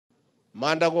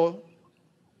Mandago,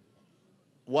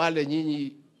 wale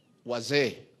nyinyi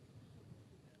wazee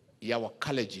ya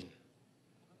Wakalejin,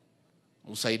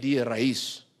 msaidie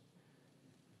rais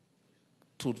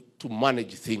to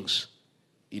manage things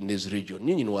in this region.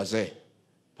 Nyinyi ni wazee.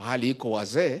 Pahali iko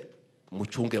wazee,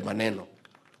 mchunge maneno.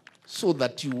 So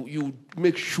that you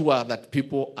make sure that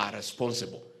people are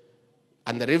responsible.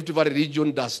 And the Rift Valley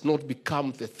region does not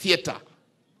become the theater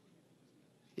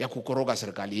ya kukoroga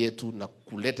serikali yetu na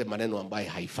kulete maneno ambaye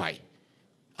haifai.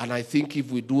 And I think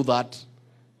if we do that,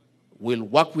 we'll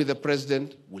work with the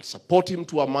president, we'll support him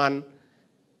to a man,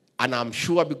 and I'm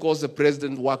sure because the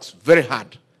president works very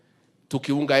hard,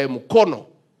 tukiunga ye mkono,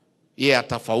 ye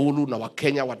atafaulu na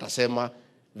Wakenya watasema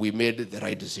we made the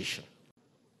right decision.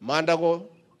 Mandago,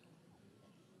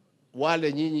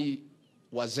 wale nyinyi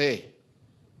wazee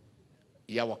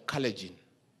ya Wakalejin,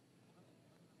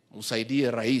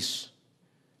 msaidie rais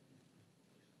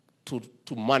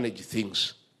to manage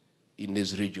things in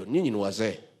this region. Nyinyi ni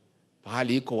wazee.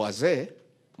 Pahali iko wazee,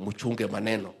 mchunge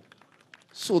maneno.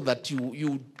 So that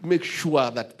you make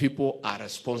sure that people are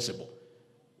responsible.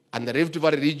 And the Rift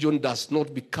Valley region does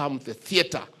not become the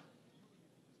theater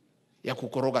ya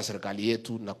kukoroga serikali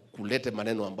yetu na kulete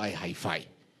maneno ambaye haifai.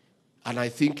 And I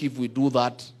think if we do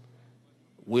that,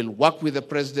 we'll work with the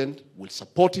president, we'll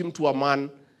support him to a man,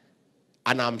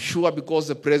 and I'm sure because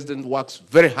the president works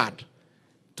very hard,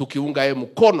 tukiunga ye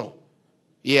mkono,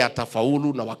 ye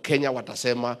atafaulu na Wakenya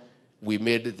watasema we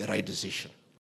made the right decision.